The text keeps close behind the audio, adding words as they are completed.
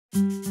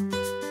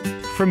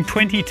From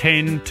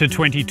 2010 to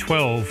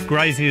 2012,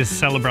 graziers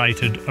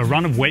celebrated a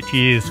run of wet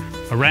years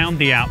around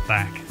the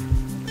outback.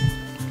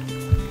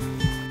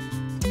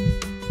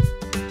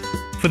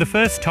 For the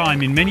first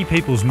time in many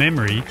people's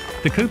memory,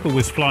 the Cooper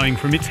was flowing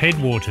from its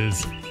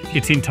headwaters,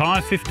 its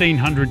entire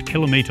 1,500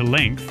 kilometre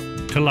length,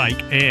 to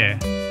Lake Eyre.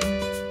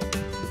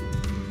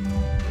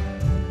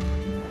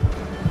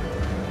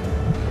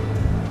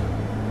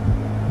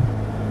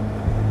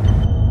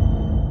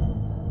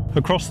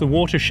 Across the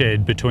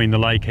watershed between the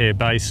Lake Eyre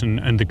Basin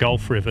and the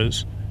Gulf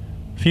rivers,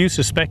 few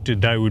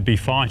suspected they would be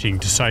fighting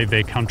to save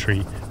their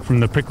country from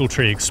the prickle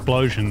tree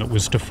explosion that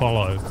was to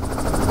follow.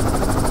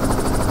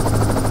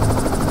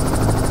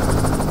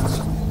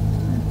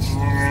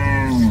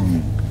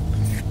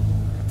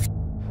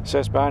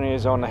 Sesbania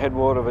is on the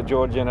headwater of the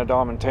Georgiana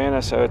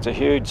Diamantina, so it's a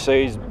huge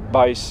seas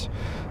base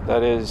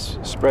that is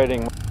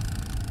spreading.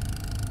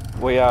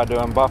 We are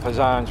doing buffer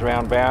zones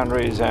around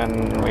boundaries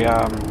and we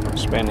are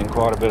spending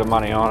quite a bit of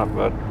money on it,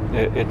 but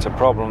it's a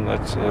problem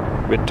that's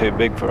a bit too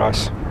big for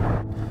us.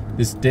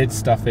 This dead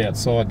stuff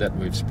outside that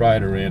we've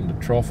sprayed around the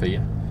trough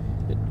here,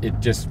 it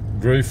just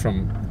grew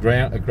from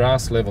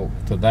grass level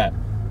to that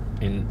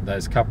in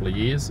those couple of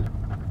years.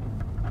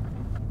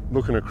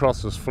 Looking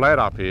across this flat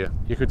up here,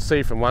 you could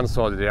see from one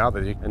side to the other,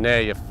 and now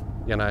you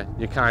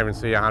can't even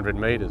see 100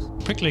 metres.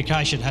 Prickly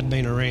Acacia had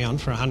been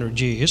around for 100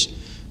 years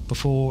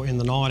before in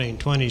the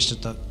 1920s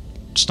that the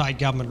state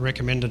government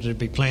recommended it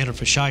be planted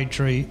for shade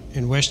tree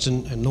in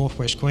Western and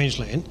Northwest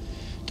Queensland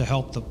to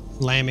help the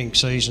lambing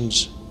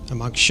seasons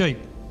amongst sheep.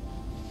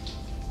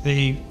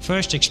 The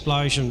first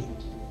explosion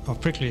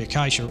of Prickly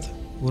Acacia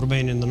would have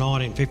been in the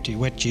 1950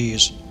 wet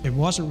years. It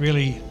wasn't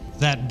really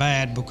that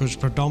bad because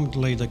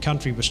predominantly the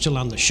country was still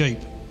under sheep.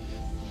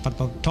 But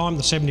by the time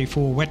the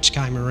 74 wets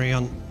came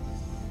around,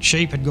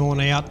 sheep had gone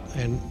out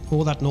and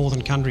all that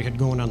northern country had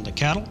gone under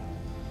cattle.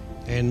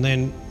 And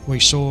then we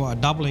saw a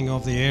doubling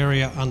of the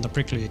area under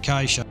Prickly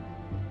Acacia.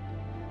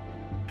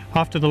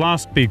 After the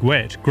last big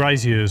wet,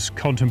 graziers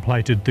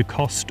contemplated the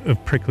cost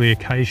of Prickly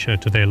Acacia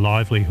to their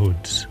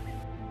livelihoods.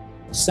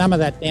 Some of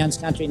that Downs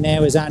country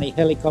now is only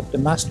helicopter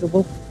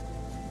musterable.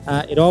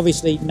 It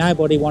obviously,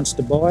 nobody wants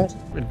to buy it.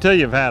 Until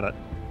you've had it,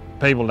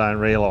 people don't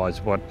realise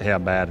how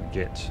bad it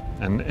gets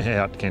and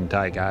how it can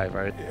take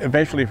over.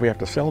 Eventually, if we have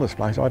to sell this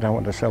place, I don't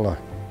want to sell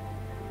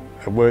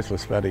a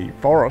worthless bloody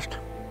forest,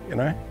 you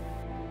know.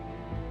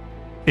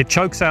 It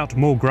chokes out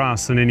more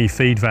grass than any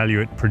feed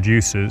value it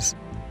produces.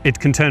 It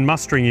can turn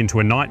mustering into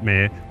a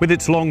nightmare, with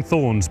its long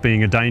thorns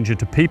being a danger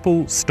to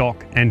people,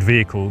 stock and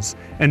vehicles,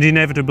 and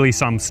inevitably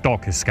some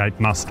stock escape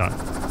muster.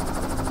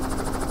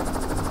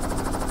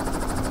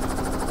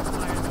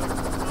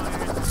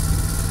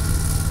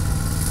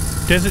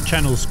 Desert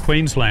Channels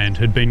Queensland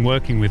had been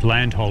working with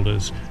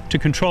landholders to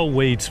control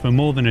weeds for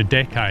more than a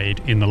decade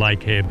in the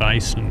Lake Eyre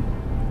Basin.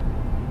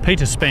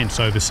 Peter Spence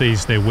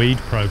oversees their weed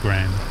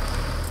program.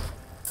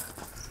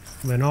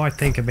 When I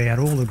think about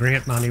all the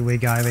grant money we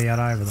gave out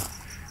over the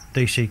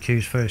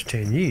DCQ's first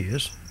 10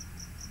 years,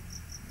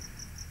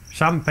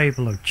 some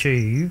people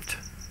achieved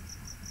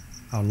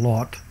a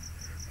lot,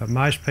 but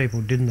most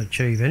people didn't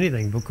achieve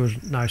anything because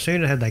no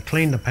sooner had they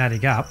cleaned the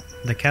paddock up,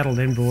 the cattle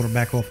then brought it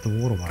back off the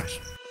waterways.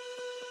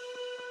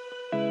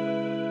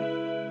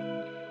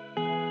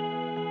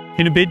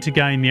 In a bid to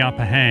gain the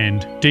upper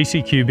hand,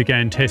 DCQ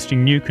began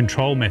testing new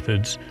control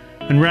methods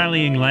and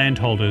rallying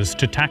landholders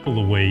to tackle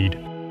the weed.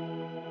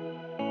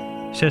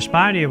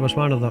 Sesbania was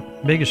one of the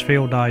biggest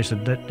field days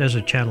that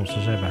Desert Channels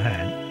has ever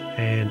had,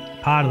 and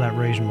part of that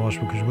reason was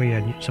because we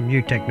had some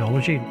new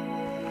technology.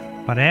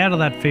 But out of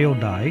that field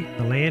day,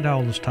 the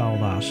landholders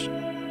told us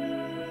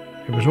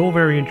it was all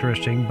very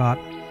interesting, but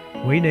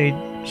we need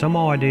some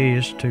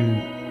ideas to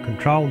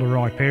control the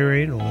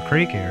riparian or the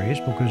creek areas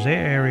because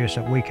they're areas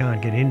that we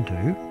can't get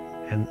into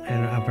and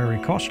are very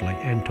costly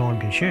and time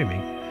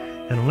consuming.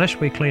 And unless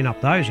we clean up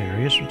those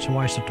areas, it's a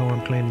waste of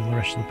time cleaning the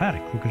rest of the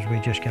paddock because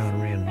we're just going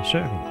around in a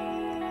circle.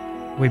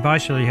 We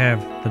basically have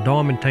the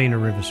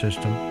Diamantina River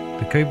system,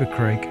 the Cooper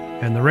Creek,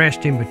 and the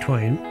rest in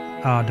between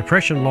are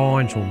depression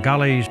lines or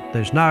gullies.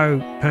 There's no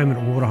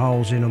permanent water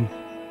holes in them.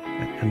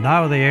 And they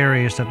are the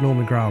areas that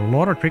normally grow a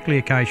lot of prickly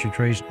acacia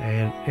trees,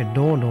 and it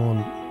dawned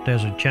on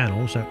Desert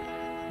Channels that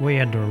we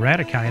had to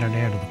eradicate it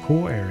out of the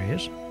core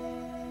areas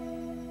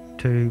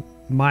to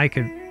make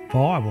it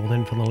viable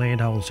then for the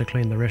landholders to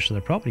clean the rest of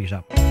the properties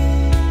up.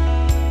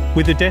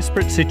 With the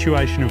desperate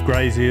situation of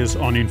graziers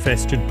on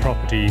infested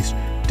properties,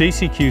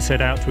 DCQ set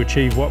out to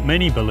achieve what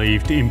many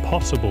believed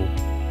impossible: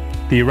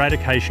 the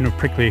eradication of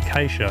prickly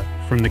acacia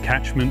from the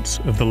catchments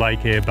of the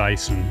Lake Eyre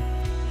Basin.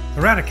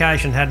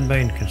 Eradication hadn't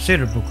been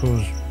considered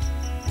because,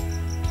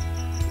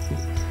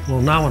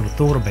 well, no one had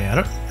thought about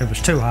it. It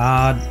was too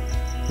hard.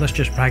 Let's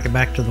just break it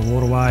back to the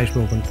waterways,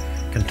 we'll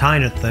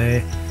contain it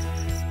there.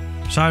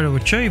 So to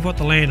achieve what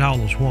the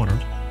landholders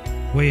wanted,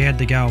 we had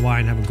to go away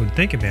and have a good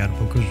think about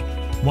it because,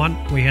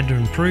 one, we had to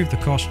improve the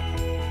cost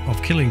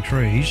of killing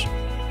trees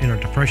in a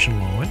depression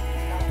line.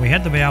 We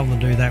had to be able to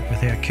do that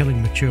without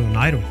killing mature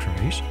native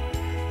trees.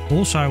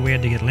 Also, we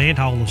had to get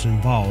landholders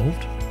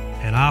involved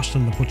and asked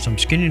them to put some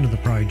skin into the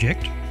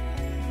project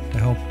to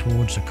help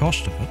towards the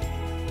cost of it.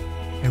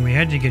 And we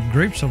had to get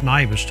groups of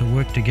neighbours to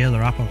work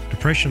together up a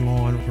depression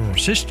line or a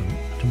system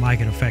to make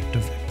it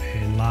effective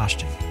and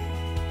lasting.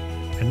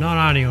 And not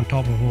only on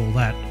top of all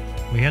that,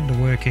 we had to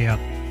work out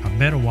a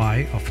better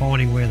way of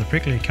finding where the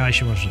prickly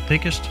acacia was the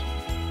thickest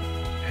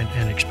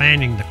and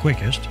expanding the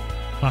quickest.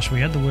 Plus we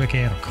had to work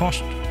out a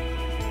cost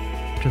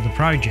to the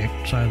project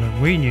so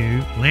that we knew,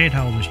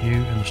 landholders knew,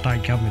 and the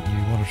state government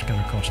knew what it was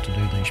going to cost to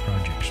do these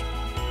projects.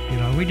 You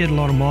know, we did a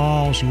lot of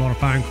miles and a lot of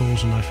phone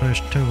calls in those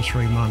first 2 or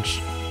 3 months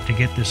to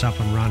get this up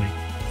and running.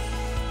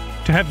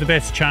 To have the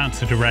best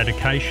chance at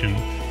eradication,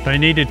 they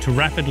needed to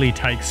rapidly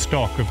take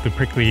stock of the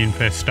prickly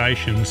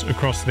infestations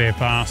across their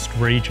vast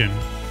region.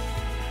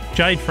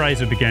 Jade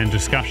Fraser began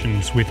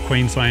discussions with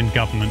Queensland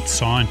Government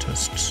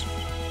scientists.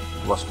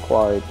 It was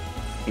quite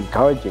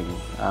encouraging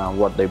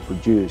what they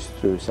produced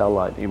through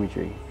satellite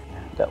imagery,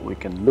 that we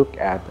can look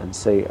at and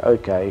say,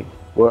 okay,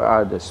 where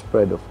are the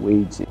spread of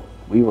weeds?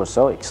 We were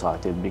so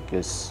excited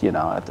because, you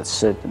know, at a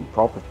certain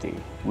property,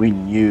 we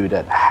knew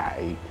that,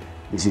 hey,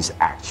 this is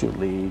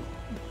actually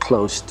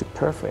close to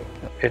perfect.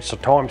 It's a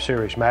time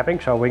series mapping,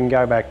 so we can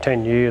go back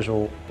 10 years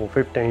or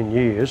 15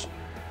 years,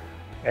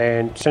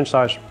 and since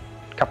those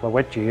couple of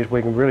wet years,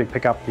 we can really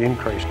pick up the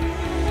increase.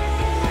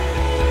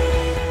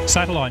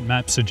 Satellite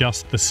maps are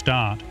just the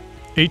start.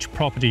 Each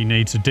property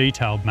needs a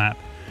detailed map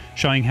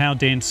showing how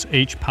dense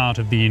each part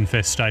of the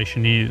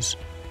infestation is,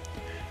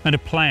 and a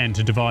plan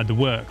to divide the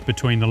work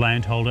between the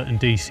landholder and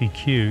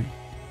DCQ.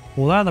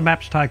 Although the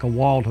maps take a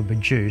while to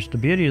produce, the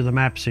beauty of the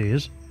maps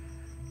is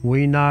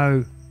we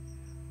know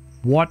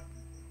what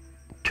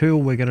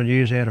tool we're going to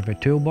use out of our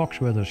toolbox,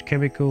 whether it's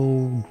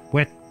chemical,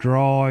 wet,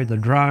 dry, the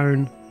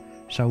drone.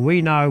 So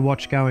we know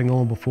what's going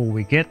on before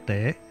we get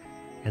there,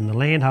 and the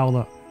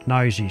landholder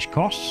knows his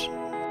costs.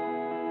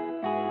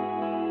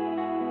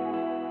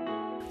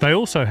 They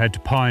also had to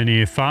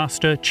pioneer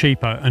faster,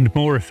 cheaper and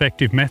more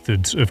effective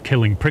methods of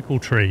killing prickle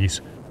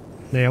trees.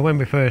 Now when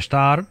we first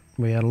started,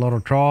 we had a lot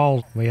of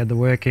trials. We had to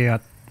work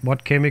out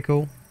what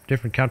chemical,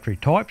 different country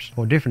types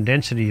or different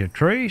density of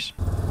trees.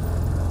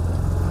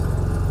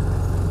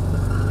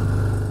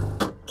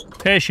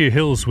 Ayrshire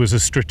Hills was a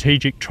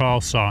strategic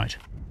trial site.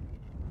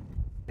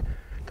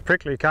 The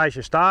prickly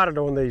acacia started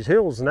on these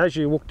hills, and as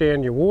you walk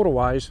down your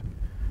waterways,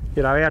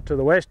 you know, out to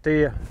the west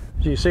here,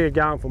 you see it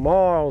going for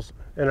miles,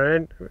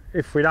 and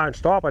if we don't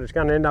stop it, it's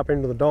going to end up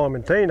into the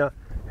Diamantina,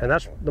 and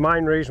that's the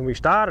main reason we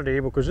started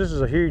here, because this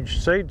is a huge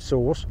seed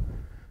source.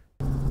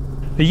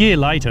 A year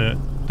later,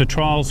 the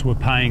trials were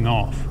paying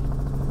off.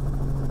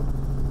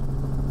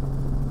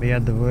 We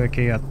had to work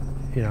out,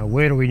 you know,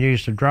 where do we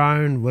use the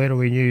drone, where do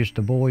we use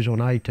the boys on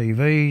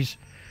ATVs,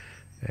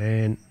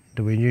 and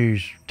do we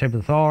use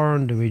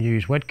terbuthyron, do we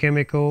use wet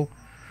chemical,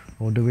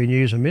 or do we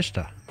use a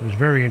mister? It was a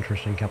very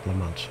interesting couple of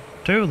months.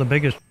 Two of the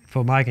biggest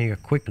for making a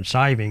quick and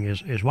saving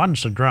is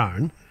one's the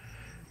drone.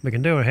 We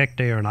can do a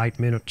hectare in 8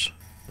 minutes,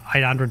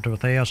 800 to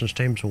 1,000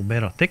 stems or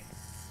better thick.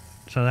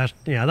 So that's,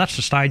 you know, that's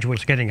the stage where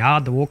it's getting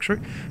hard to walk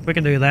through. We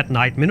can do that in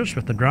 8 minutes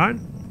with the drone.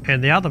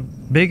 And the other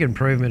big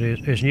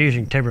improvement is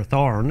using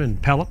terbuthyron in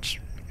pellets.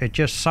 It's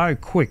just so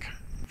quick,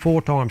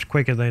 4 times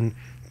quicker than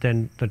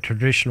the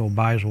traditional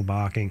basal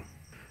barking.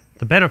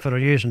 The benefit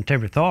of using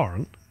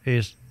terbuthyron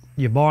is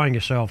you're buying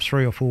yourself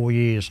 3 or 4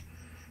 years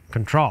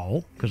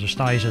control because it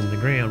stays in the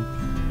ground.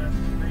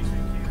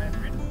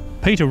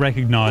 Peter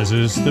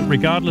recognises that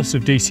regardless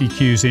of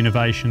DCQ's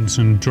innovations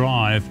and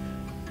drive,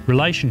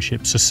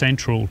 relationships are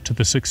central to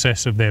the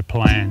success of their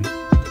plan.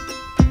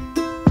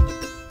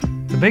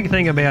 The big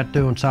thing about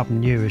doing something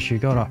new is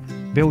you've got to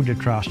build your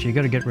trust, you've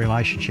got to get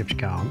relationships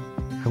going.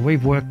 And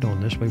we've worked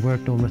on this, we've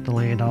worked on with the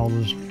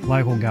landowners,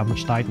 local government,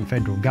 state and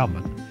federal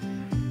government.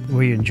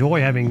 We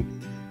enjoy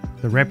having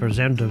the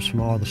representatives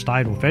from either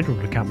state or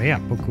federal to come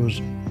out because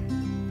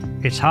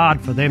it's hard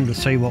for them to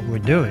see what we're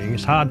doing,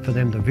 it's hard for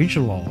them to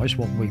visualise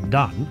what we've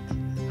done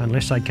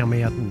unless they come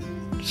out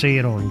and see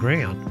it on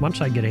ground. Once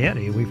they get out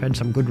here, we've had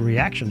some good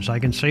reactions, they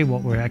can see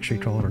what we're actually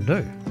trying to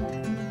do.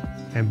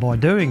 And by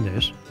doing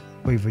this,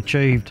 we've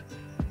achieved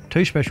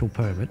 2 special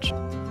permits.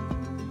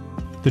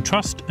 The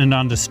trust and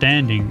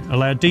understanding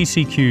allowed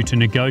DCQ to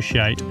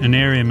negotiate an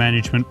area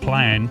management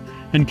plan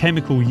and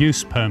chemical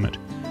use permit,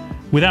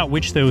 without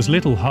which there was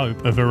little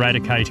hope of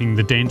eradicating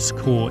the dense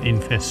core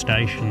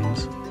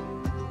infestations.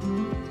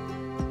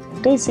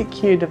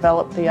 DCQ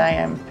developed the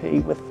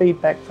AMP with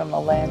feedback from the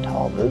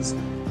landholders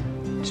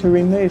to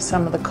remove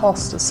some of the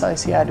costs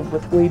associated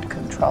with weed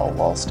control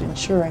whilst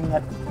ensuring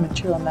that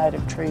mature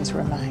native trees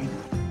remain.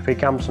 If he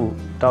comes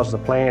and does the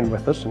plan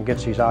with us and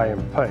gets his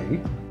AMP,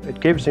 it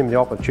gives him the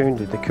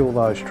opportunity to kill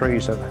those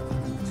trees that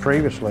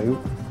previously,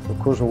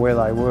 because of where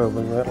they were,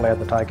 we weren't allowed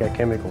to take our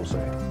chemicals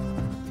there.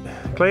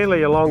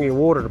 Clearly along your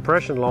water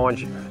depression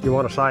lines you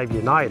want to save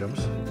your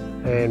natives,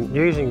 and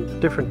using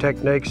different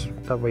techniques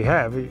that we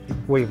have,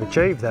 we've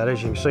achieved that,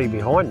 as you can see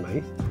behind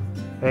me,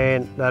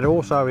 and that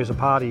also is a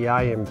part of the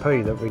AMP,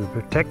 that we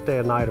protect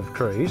our native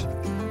trees,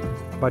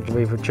 but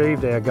we've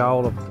achieved our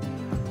goal of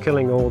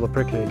killing all the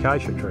prickly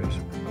acacia trees.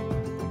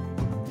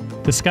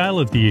 The scale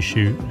of the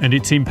issue and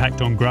its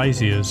impact on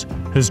graziers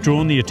has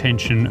drawn the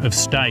attention of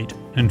state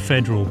and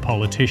federal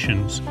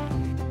politicians.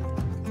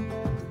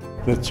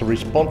 It's a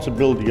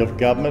responsibility of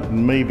government,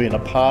 and me being a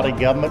part of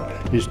government,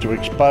 is to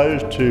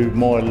expose to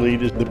my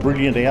leaders the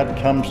brilliant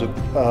outcomes that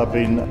have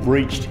been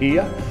reached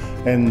here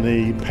and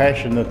the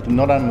passion that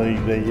not only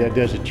the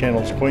Desert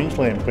Channels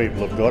Queensland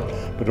people have got,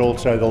 but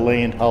also the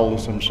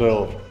landholders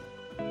themselves.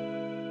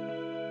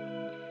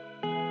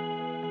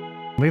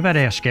 We've had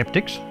our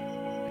sceptics,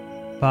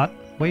 but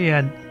we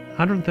had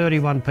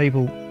 131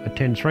 people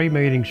attend 3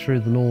 meetings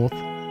through the north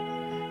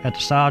at the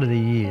start of the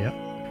year.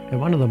 At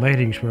one of the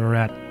meetings we were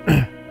at,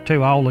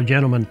 2 older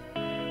gentlemen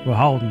were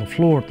holding the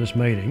floor at this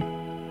meeting,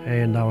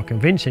 and they were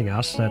convincing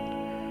us that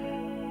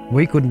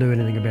we couldn't do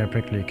anything about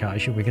prickly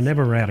acacia, we can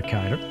never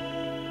eradicate it,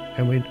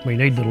 and we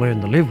need to learn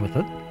to live with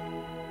it.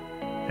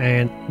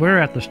 And we're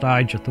at the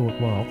stage I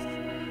thought, well,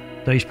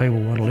 these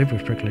people want to live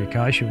with prickly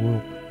acacia,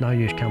 well, no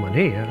use coming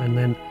here. And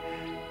then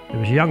there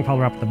was a young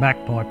fella up the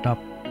back piped up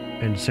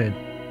and said,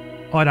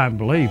 I don't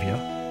believe you,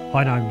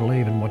 I don't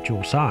believe in what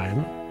you're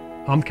saying,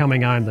 I'm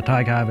coming home to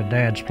take over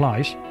Dad's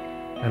place,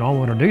 and I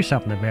want to do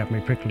something about my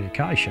prickly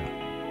acacia.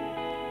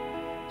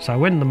 So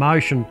when the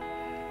motion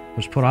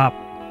was put up,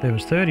 there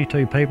was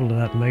 32 people to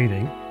that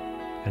meeting,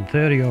 and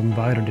 30 of them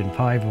voted in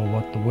favour of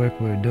what the work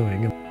we were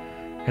doing.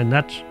 And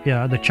that's, you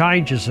know, the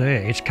change is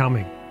there, it's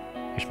coming.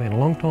 It's been a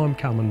long time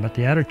coming, but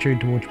the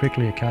attitude towards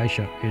prickly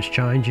acacia is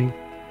changing.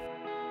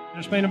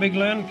 It's been a big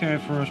learning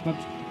curve for us,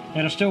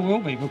 and it still will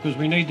be, because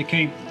we need to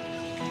keep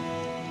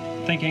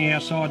thinking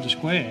outside the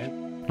square.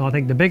 I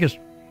think the biggest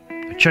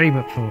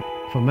achievement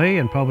for me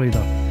and probably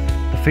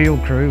the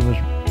field crew was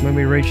when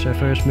we reached our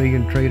first 1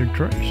 million treated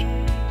trees.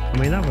 I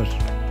mean, that was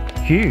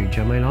huge.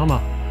 I mean,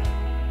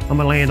 I'm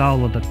a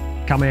landholder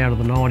that come out of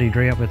the 90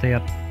 drought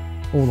without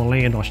all the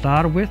land I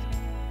started with,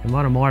 and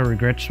one of my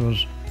regrets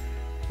was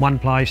one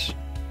place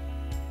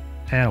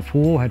out of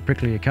 4 had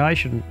prickly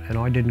acacia, and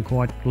I didn't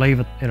quite leave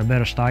it in a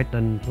better state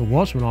than it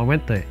was when I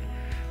went there.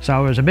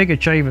 So it was a big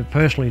achievement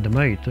personally to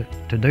me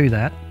to do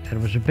that, and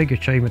it was a big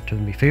achievement to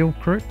my field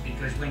crew.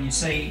 Because when you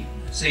see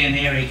an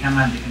area come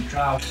under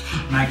control,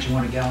 it makes you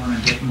want to go on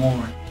and get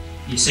more.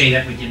 You see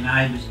that with your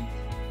neighbours.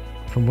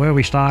 From where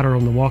we started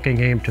on the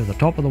Wockingham to the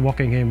top of the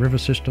Wockingham River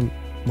system,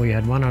 we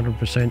had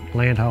 100%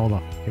 landholder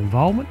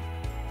involvement.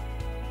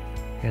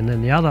 And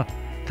then the other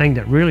thing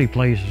that really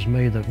pleases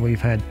me that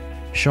we've had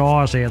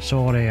shires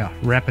outside our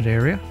rapid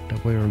area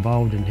that we're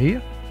involved in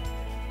here,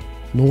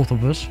 north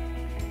of us,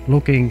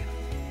 looking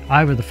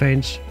over the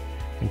fence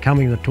and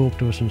coming to talk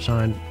to us and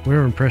saying,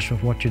 we're impressed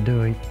with what you're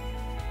doing,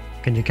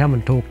 can you come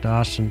and talk to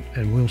us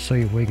and we'll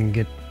see if we can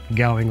get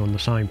going on the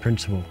same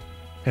principle.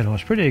 And I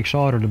was pretty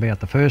excited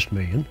about the first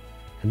 1 million,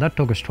 and that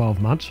took us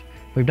 12 months.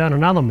 We've done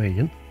another 1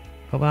 million,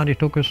 but it only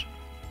took us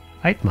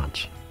 8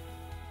 months.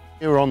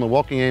 We're on the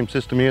Wockingham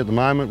system here at the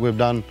moment. We've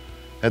done,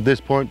 at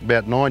this point,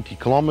 about 90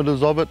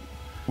 kilometres of it.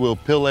 We'll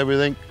pill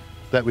everything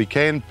that we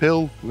can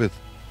pill with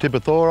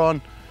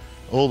tipothoron.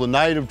 All the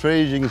native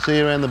trees you can see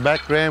around the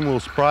background, we'll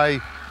spray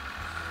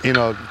in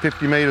a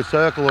 50-metre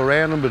circle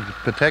around them to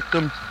protect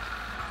them.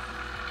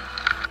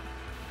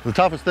 The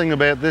toughest thing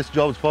about this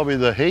job is probably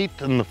the heat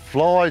and the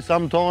flies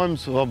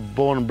sometimes. I'm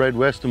born and bred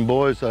Western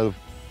boy, so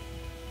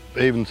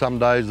even some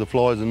days the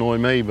flies annoy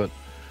me, but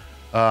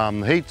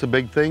heat's a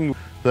big thing.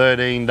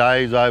 13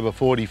 days over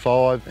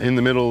 45 in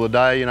the middle of the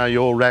day, you know,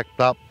 you're all racked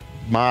up,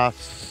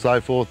 masks, so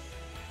forth.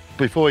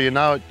 Before you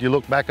know it, you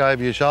look back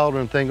over your shoulder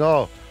and think,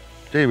 oh,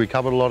 gee, we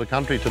covered a lot of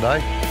country today.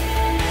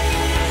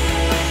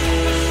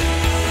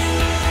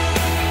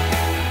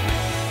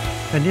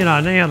 And you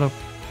know, now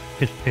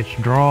it's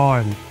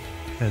dry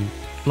and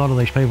a lot of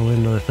these people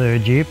into the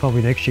 3rd year,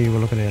 probably next year we're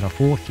looking at a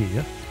 4th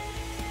year.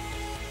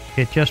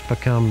 It just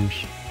becomes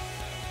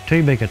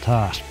too big a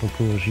task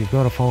because you've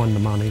got to find the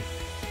money.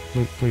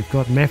 We've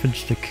got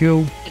methods to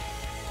kill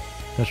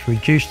that's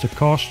reduced the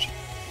cost,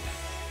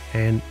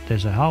 and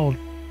there's a whole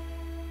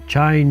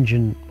change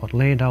in what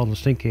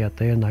landholders think out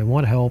there, and they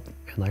want help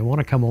and they want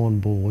to come on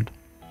board,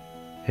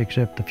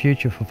 except the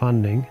future for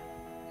funding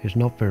is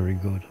not very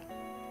good.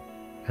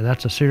 And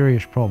that's a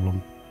serious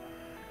problem,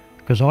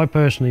 because I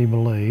personally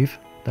believe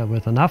that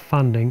with enough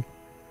funding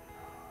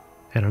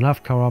and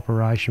enough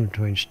cooperation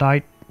between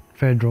state,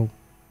 federal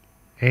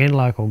and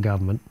local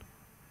government,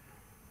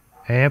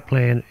 our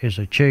plan is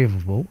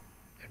achievable,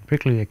 and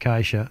prickly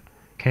acacia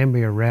can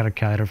be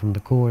eradicated from the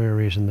core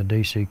areas in the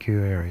DCQ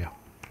area.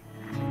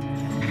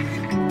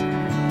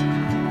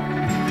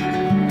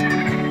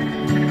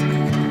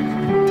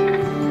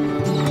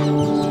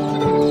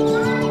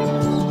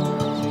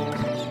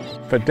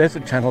 For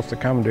Desert Channels to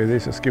come and do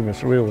this, it's given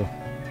us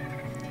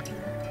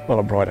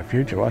a brighter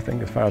future, I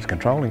think, as far as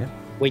controlling it.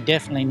 We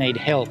definitely need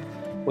help.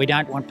 We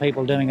don't want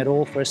people doing it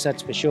all for us,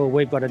 that's for sure.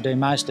 We've got to do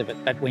most of it,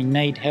 but we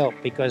need help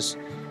because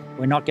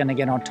we're not going to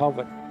get on top of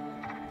it.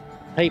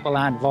 People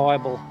aren't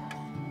viable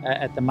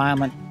at the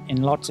moment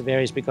in lots of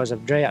areas because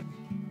of drought.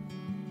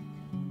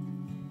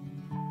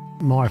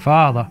 My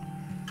father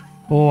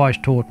always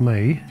taught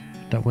me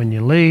that when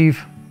you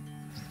leave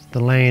the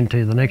land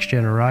to the next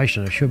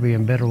generation, it should be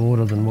in better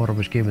order than what it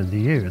was given to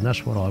you, and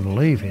that's what I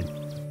believe in.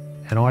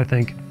 And I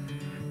think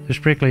this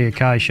prickly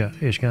acacia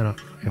is going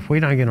to, if we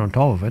don't get on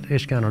top of it,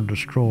 it's going to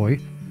destroy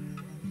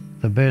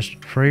the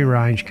best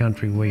free-range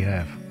country we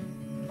have.